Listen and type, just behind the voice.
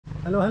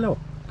Hello, hello.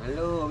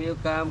 Hello,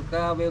 welcome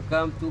to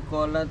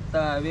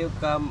Lanta,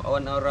 welcome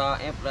on our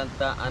app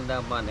Lanta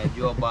Andaman and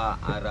Joba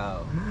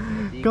Arau.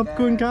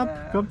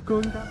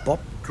 Bob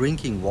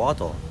drinking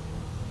water.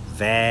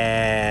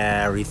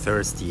 Very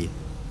thirsty.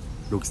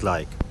 Looks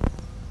like.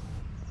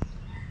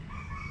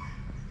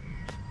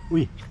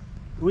 Oui.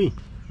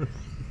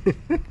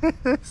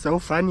 So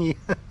funny.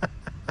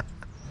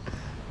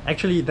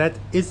 Actually, that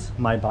is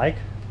my bike.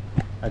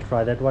 I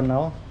try that one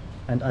now,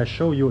 and I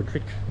show you a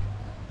trick.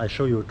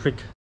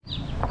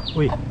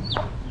 Oi.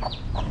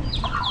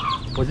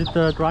 Was it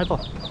the driver?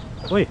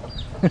 Oi.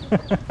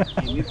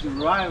 You need to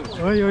drive.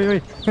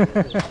 Oi.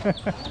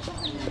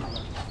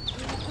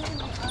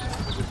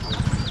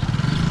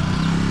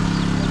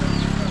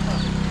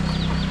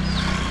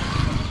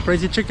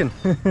 Crazy chicken.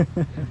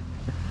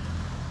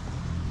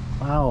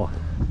 Wow.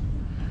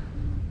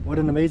 What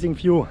an amazing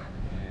view.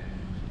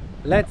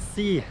 Let's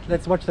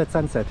watch that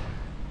sunset.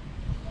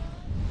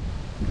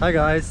 Hi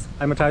guys,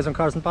 I'm Matthias on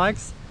Cars and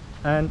Bikes,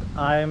 and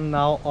I'm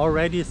now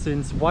already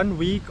since 1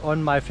 week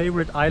on my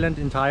favorite island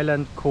in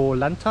Thailand called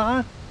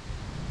Lanta.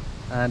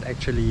 And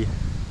actually,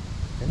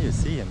 can you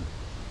see him?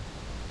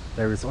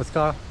 There is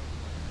Oscar,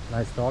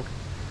 nice dog.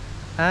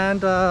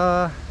 And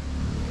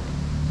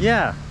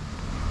yeah,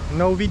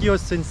 no videos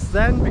since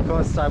then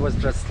because I was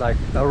just like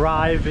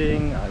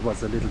arriving. I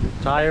was a little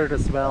bit tired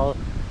as well.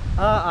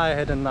 I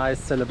had a nice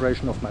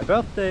celebration of my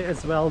birthday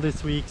as well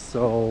this week,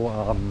 so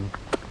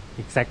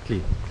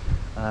exactly.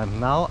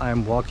 Now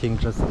I'm walking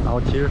just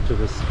out here to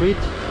the street.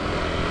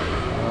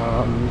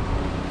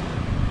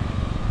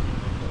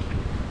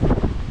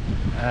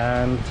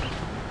 And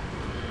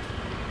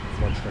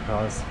let's watch the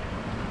cars.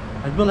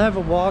 And we'll have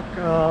a walk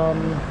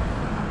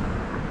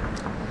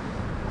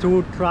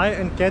to try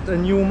and get a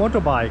new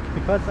motorbike,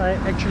 because I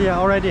actually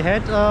already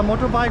had a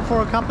motorbike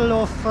for a couple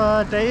of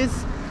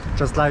days,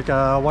 just like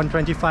a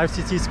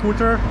 125cc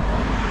scooter,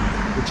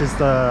 which is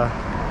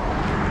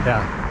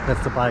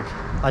that's the bike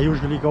I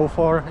usually go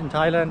for in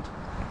Thailand,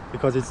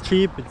 because it's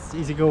cheap, it's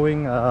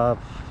easygoing,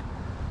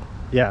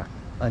 yeah,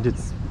 and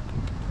it's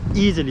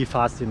easily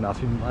fast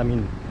enough. I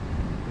mean,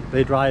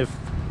 they drive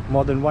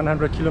more than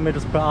 100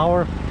 kilometers per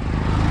hour.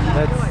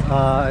 That's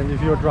and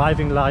if you're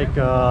driving like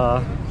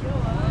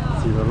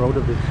see the road a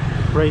bit,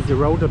 crazy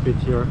road a bit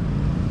here.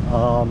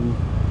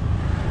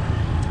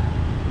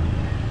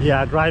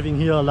 Yeah, driving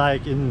here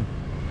like in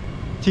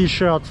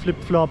t-shirt,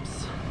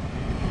 flip-flops,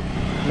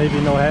 maybe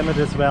no helmet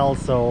as well.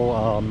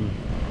 So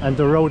and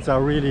the roads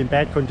are really in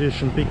bad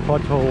condition, big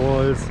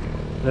potholes,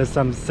 there's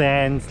some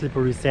sand,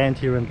 slippery sand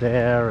here and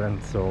there, and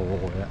so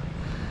yeah,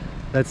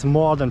 that's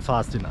more than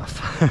fast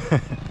enough.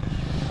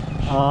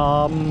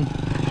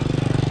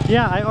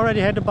 Yeah, I already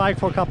had the bike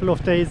for a couple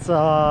of days,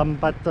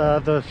 but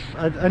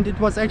and it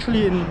was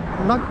actually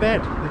not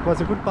bad. It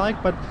was a good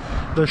bike, but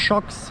the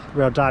shocks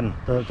were done.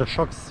 The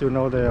shocks, you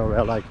know, they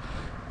were like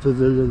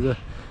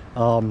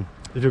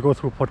if you go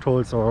through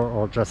potholes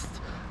or just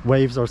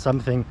waves or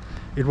something,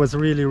 it was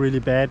really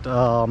bad,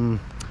 and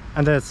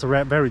that's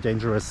very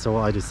dangerous. So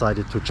I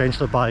decided to change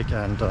the bike,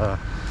 and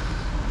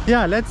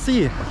yeah, let's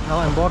see. Now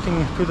I'm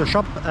walking to the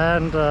shop,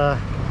 and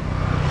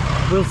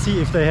we'll see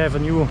if they have a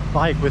new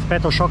bike with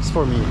better shocks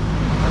for me.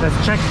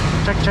 Let's check.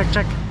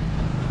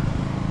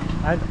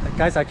 And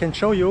guys, I can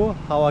show you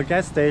how a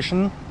gas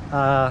station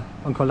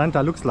on Koh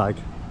Lanta looks like.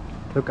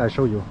 Look, I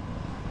show you.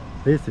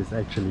 This is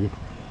actually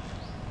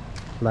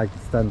like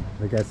it's done,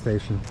 the gas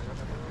station.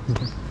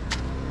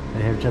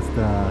 They have just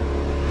the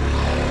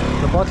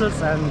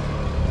bottles and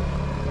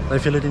they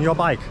fill it in your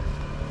bike.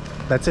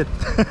 That's it.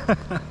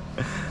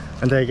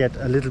 And they get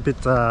a little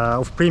bit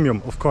of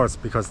premium, of course,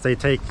 because they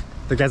take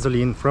the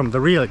gasoline from the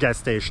real gas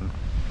station.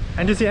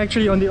 And you see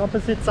actually on the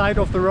opposite side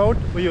of the road,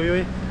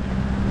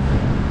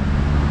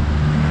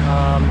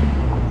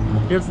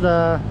 here's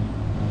the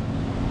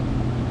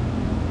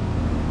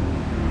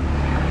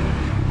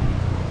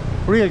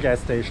real gas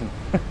station.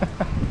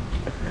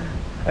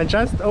 And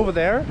just over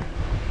there,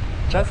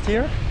 just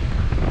here,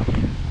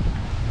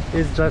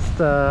 is just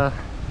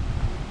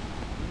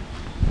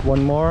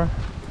one more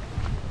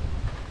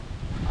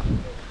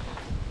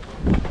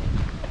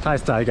Thai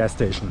style gas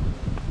station.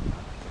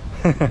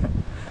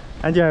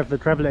 And you have the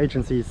travel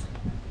agencies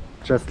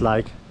just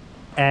like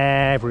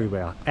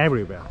everywhere.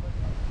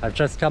 I've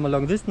just come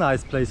along this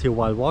nice place here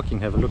while walking.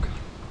 Have a look.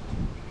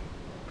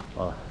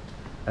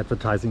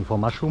 Advertising for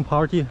mushroom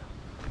party.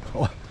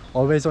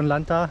 Always on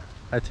Lanta,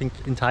 I think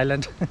in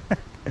Thailand.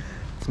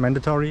 It's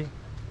mandatory.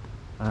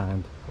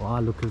 And wow,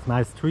 look, this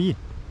nice tree,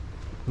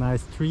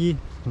 nice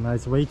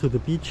way to the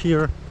beach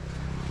here.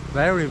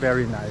 Very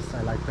nice.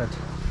 I like that.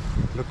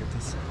 Look at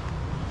this,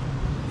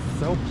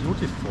 so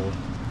beautiful.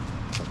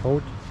 The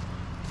boat,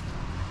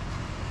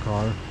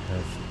 car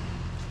has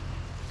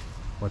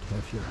what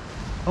have here?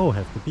 Oh,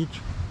 have the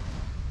beach.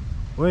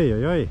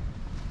 Oi.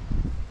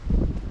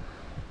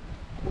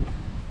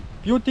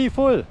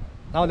 Beautiful.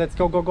 Now let's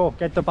go.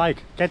 Get the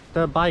bike.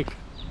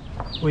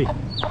 Oi.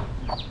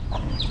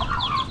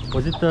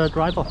 Was it the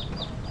driver?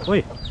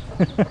 Oi.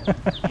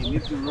 You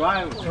need to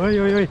drive.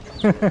 Oi.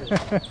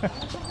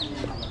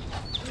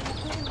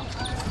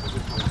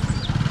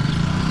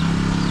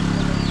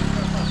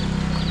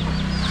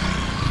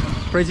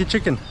 crazy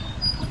chicken.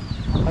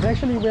 But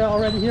actually we are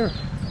already here.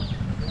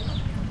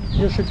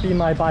 Here should be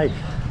my bike.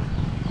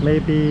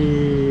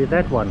 Maybe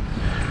that one.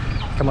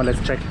 Come on,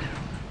 let's check.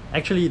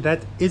 Actually,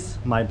 that is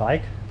my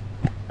bike.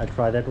 I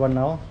try that one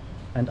now,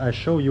 and I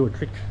show you a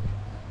trick.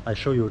 I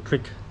show you a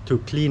trick to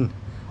clean,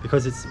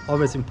 because it's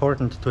always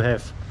important to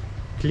have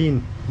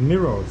clean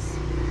mirrors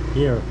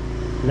here,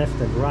 left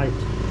and right,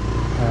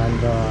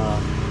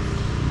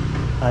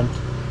 and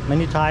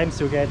many times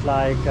you get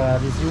like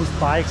these used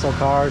bikes or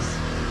cars.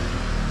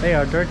 They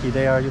are dirty.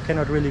 You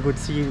cannot really good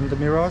see in the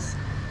mirrors.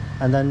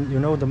 And then, you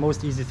know, the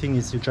most easy thing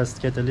is you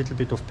just get a little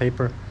bit of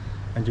paper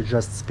and you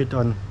just spit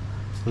on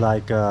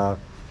like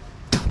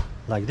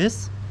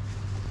this,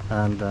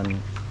 and then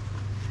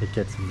it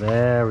gets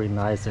very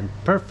nice and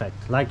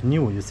perfect, like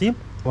new. You see?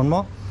 One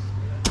more,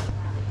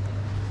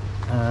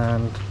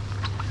 and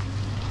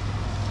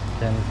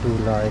then do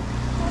like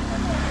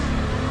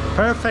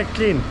perfect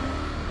clean.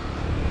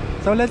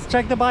 So let's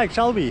check the bike,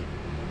 shall we?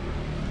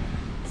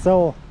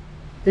 So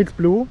it's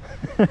blue.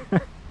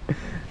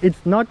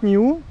 It's not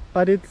new,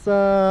 but it's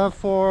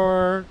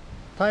for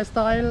Thai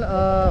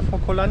style, for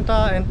Koh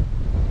Lanta, and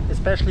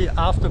especially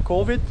after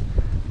COVID,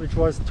 which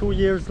was 2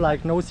 years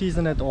like no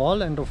season at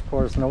all, and of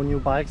course no new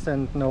bikes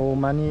and no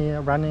money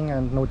running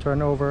and no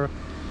turnover.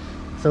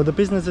 So the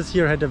businesses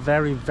here had a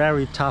very,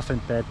 very tough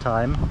and bad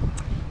time,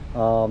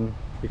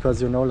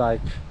 because, you know,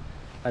 like,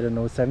 I don't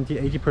know,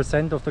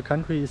 70–80% of the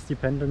country is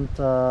dependent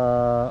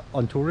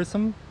on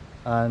tourism,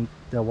 and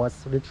there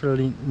was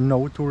literally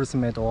no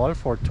tourism at all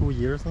for 2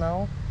 years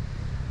now.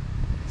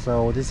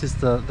 So this is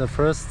the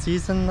first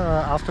season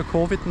after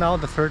COVID now,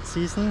 the third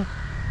season,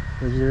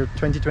 the year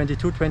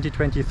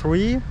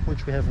 2022-2023,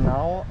 which we have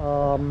now.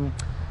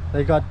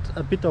 They got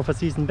a bit of a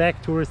season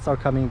back. Tourists are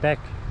coming back,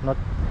 not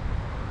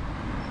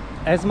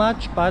as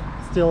much, but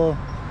still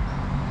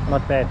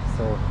not bad.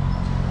 So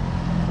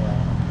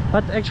yeah.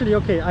 But actually,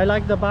 okay, I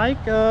like the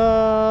bike.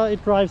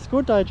 It drives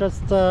good. I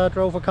just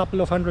drove a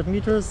couple of 100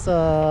 meters,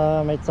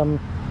 made some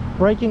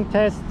braking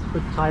tests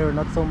with tire,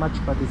 not so much,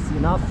 but it's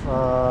enough.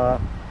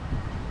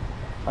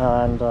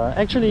 And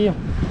actually,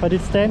 but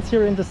it stands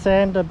here in the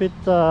sand a bit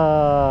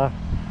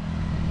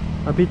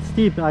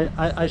steep.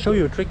 I show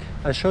you a trick.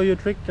 I show you a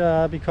trick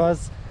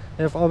because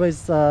I have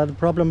always the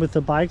problem with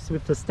the bikes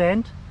with the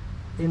stand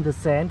in the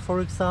sand, for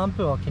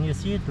example. Or can you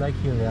see it? Like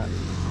here, yeah.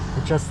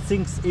 It just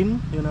sinks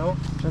in, you know.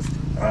 Just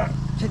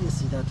can you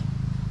see that?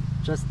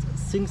 Just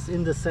sinks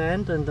in the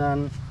sand, and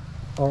then,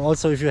 or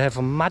also if you have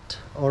a mud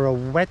or a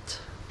wet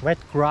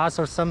grass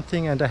or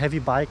something and a heavy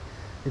bike,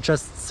 it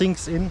just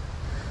sinks in.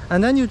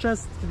 And then you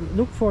just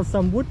look for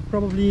some wood,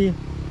 probably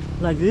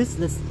like this.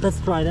 Let's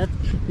try that.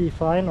 Should be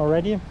fine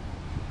already.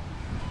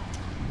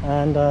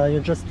 And you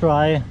just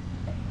try,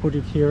 put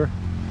it here,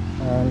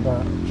 and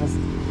just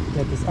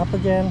get this up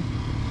again.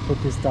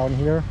 Put this down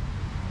here,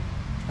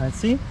 and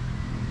see.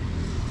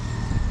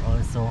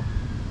 Also,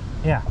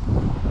 yeah,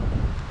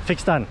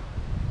 fix done.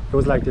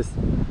 Goes like this.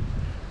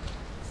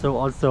 So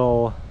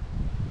also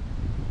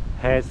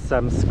has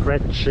some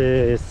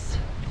scratches,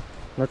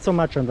 not so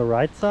much on the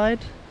right side,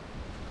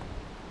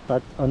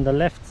 but on the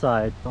left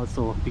side,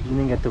 also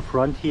beginning at the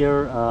front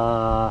here,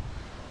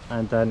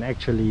 and then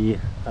actually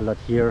a lot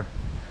here,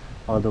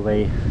 all the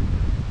way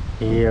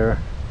here,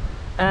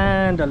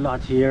 and a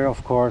lot here,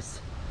 of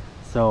course.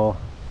 So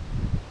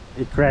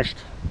it crashed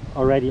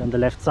already on the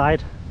left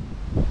side,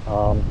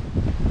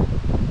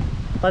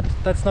 but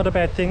that's not a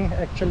bad thing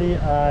actually.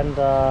 And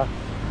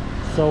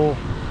so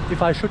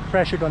if I should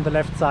crash it on the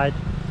left side,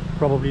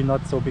 probably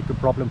not so big a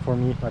problem for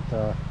me, but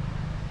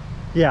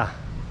yeah,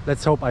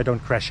 let's hope I don't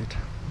crash it.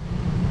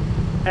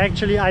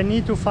 Actually, I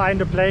need to find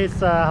a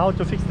place how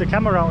to fix the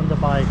camera on the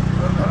bike,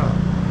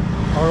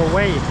 or a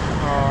way.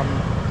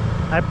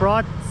 I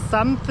brought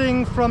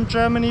something from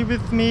Germany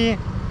with me,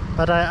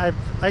 but I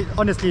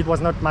honestly, it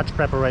was not much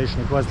preparation.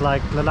 It was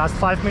like the last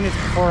 5 minutes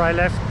before I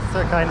left,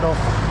 kind of.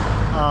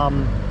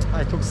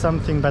 I took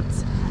something, but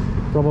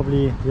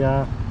probably,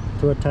 yeah,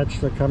 to attach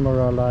the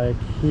camera like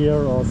here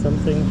or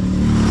something.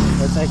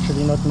 There's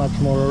actually not much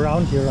more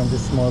around here on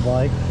this small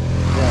bike.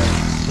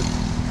 Yeah.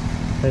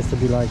 Has to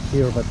be like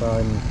here, but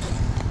I'm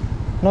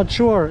not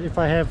sure if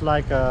I have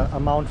like a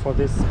mount for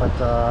this, but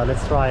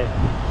let's try.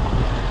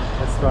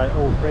 Let's try.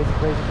 Oh, crazy,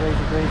 crazy,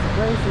 crazy, crazy,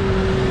 crazy.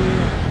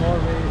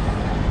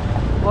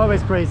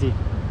 Always crazy.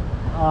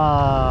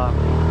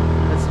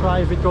 Let's try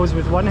if it goes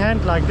with one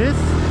hand like this.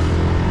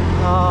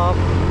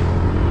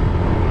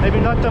 Maybe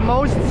not the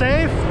most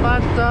safe,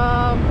 but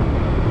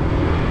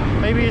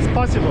maybe it's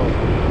possible.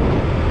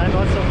 And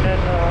also can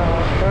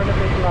turn a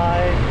bit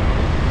like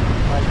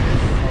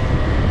this.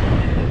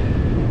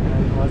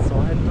 Also,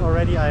 and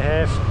already I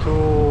have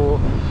to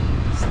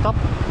stop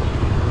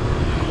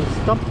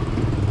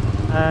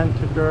and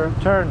to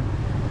turn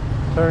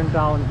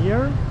down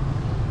here.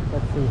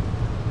 Let's see.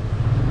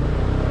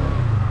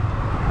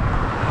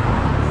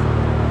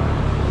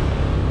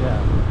 Yeah,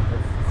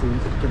 let's see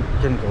if it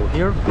can go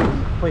here.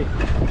 Wait.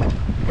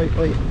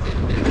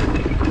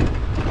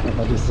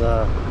 But it's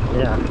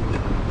yeah,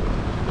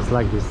 it's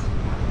like this.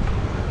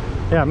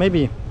 Yeah,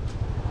 maybe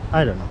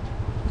I don't know.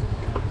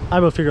 I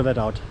will figure that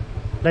out.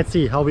 Let's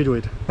see how we do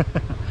it.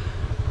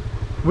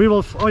 We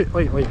will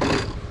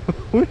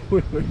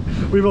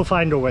we will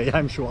find a way,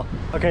 I'm sure.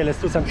 Okay,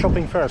 let's do some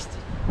shopping first.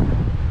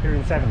 Here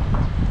in 7.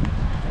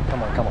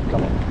 Come on, come on,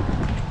 come on.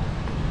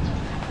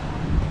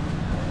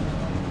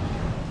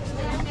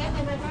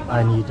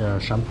 I need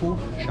shampoo.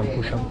 I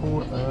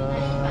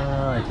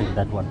think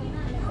that one.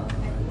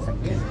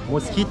 Exactly.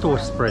 Mosquito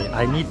spray.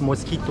 I need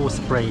mosquito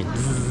spray.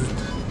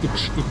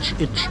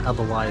 Itch.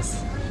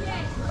 Otherwise,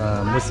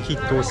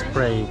 mosquito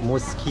spray.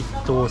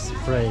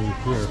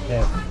 Here,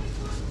 have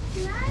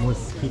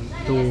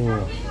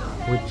mosquito.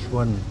 Which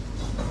one?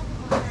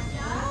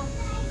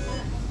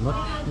 Not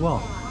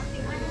sure.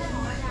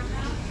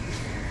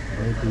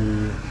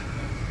 Maybe.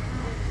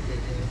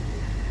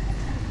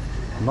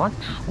 Not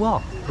sure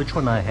which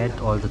one I had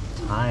all the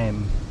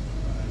time.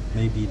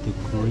 Maybe the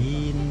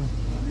green.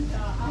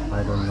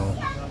 I don't know.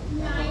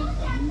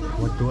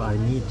 What do I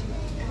need?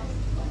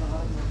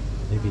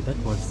 Maybe that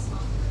was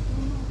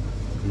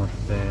not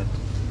bad.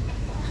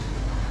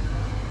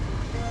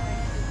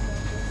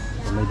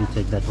 So maybe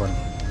take that one.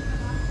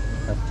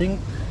 I think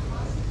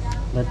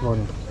that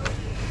one.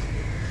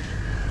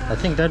 I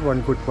think that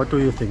one good. What do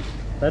you think?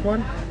 That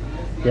one?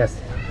 Yes.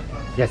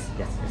 Yes.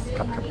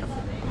 Come.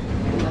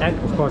 And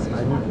of course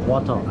I need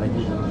water.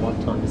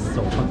 Water is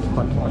so hot.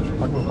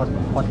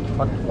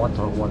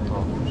 Water.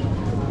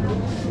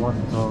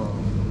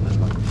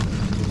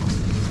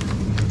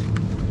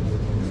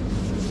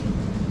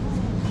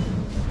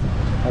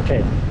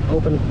 Okay,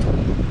 open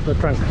the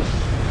trunk.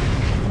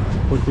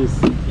 Put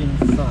this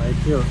inside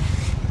here.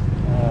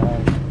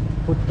 And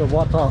put the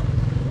water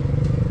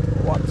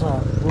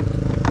put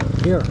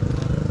here.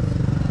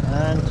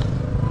 And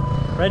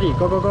ready,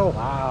 go.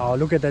 Wow,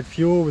 look at that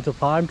view with the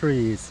palm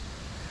trees.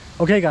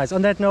 Okay guys,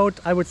 on that note,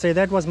 I would say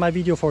that was my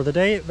video for the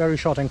day. Very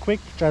short and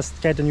quick.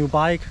 Just get a new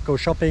bike, go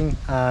shopping,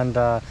 and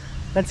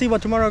let's see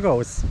what tomorrow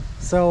goes.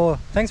 So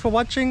thanks for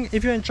watching.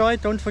 If you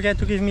enjoyed, don't forget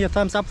to give me a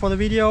thumbs up for the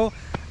video,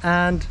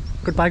 and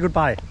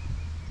goodbye.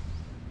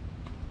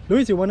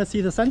 Luis, you want to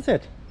see the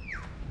sunset?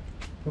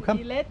 You come?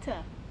 See you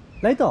later.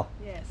 Later?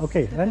 Yes.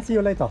 Okay, then see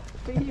you later.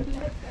 See you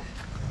later.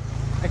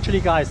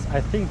 Actually guys,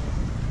 I think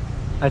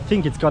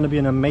it's gonna be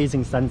an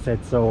amazing sunset,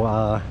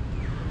 so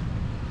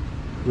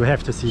you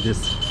have to see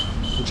this.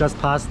 We just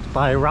passed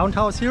by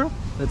Roundhouse here.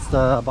 That's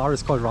the bar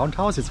is called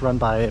Roundhouse. It's run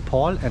by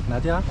Paul and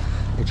Nadia.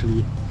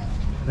 Actually,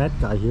 that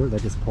guy here,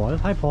 that is Paul.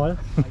 Hi Paul.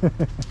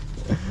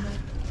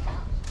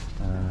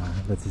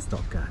 That's his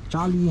dog,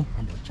 Charlie.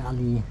 Hello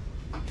Charlie.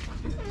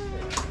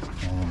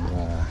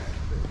 And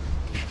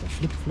the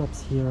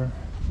flip-flops here.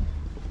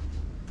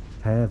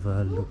 Have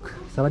a look.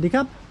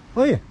 Sawadee.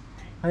 Oi.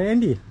 Hi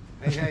Andy.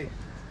 Hey.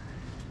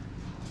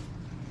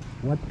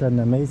 What an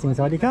amazing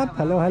Sawadee.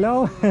 Hello.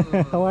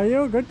 How are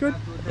you? Good.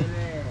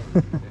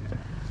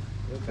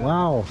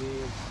 Wow.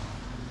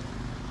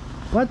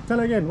 What? Tell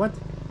again. What?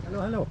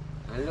 Hello.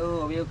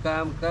 Hello,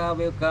 welcome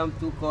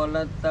to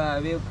Lanta.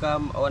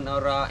 Welcome on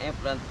our app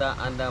Lanta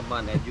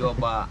Andaman and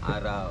Joba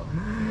Arau.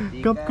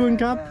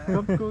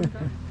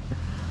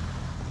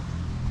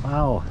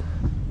 Wow.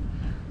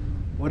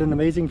 What an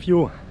amazing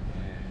view.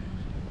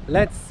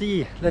 Let's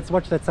see. Let's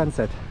watch that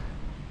sunset.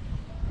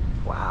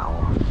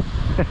 Wow.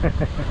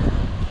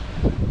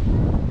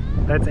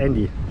 That's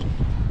Andy.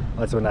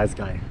 Also a nice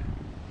guy.